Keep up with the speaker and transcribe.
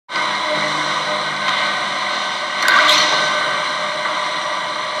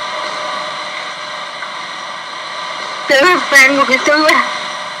ซื้อแฟนหนูไปซื้อ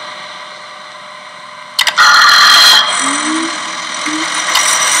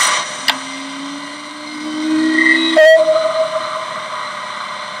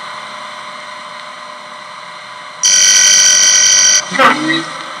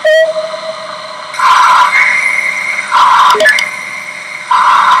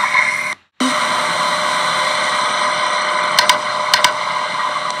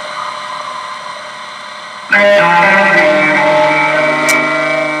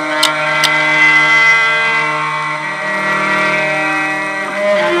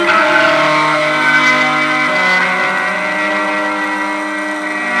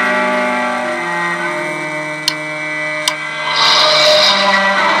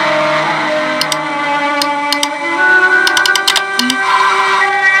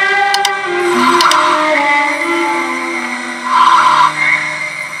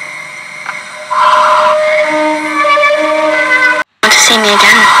See me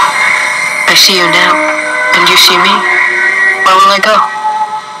again. I see you now, and you see me. Where will I go?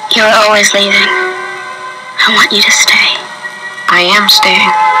 You're always leaving. I want you to stay. I am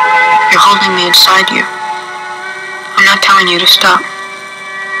staying. You're holding me inside you. I'm not telling you to stop.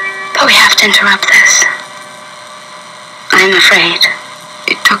 But we have to interrupt this. I'm afraid.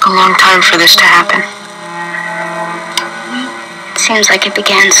 It took a long time for this to happen. It seems like it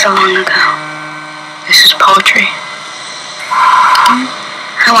began so long ago. This is poetry.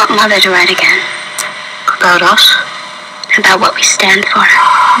 I want Mother to write again. About us? About what we stand for.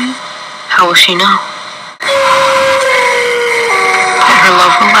 How will she know? That her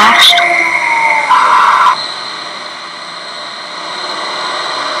love will last?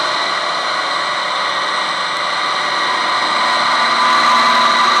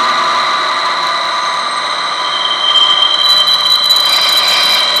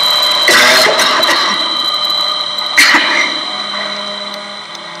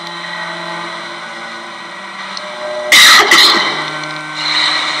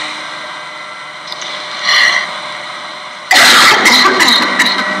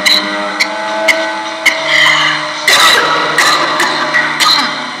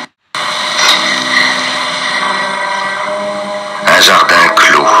 Un jardin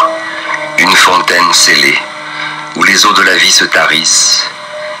clos, une fontaine scellée, où les eaux de la vie se tarissent,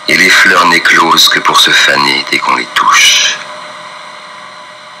 et les fleurs n'éclosent que pour se faner dès qu'on les touche.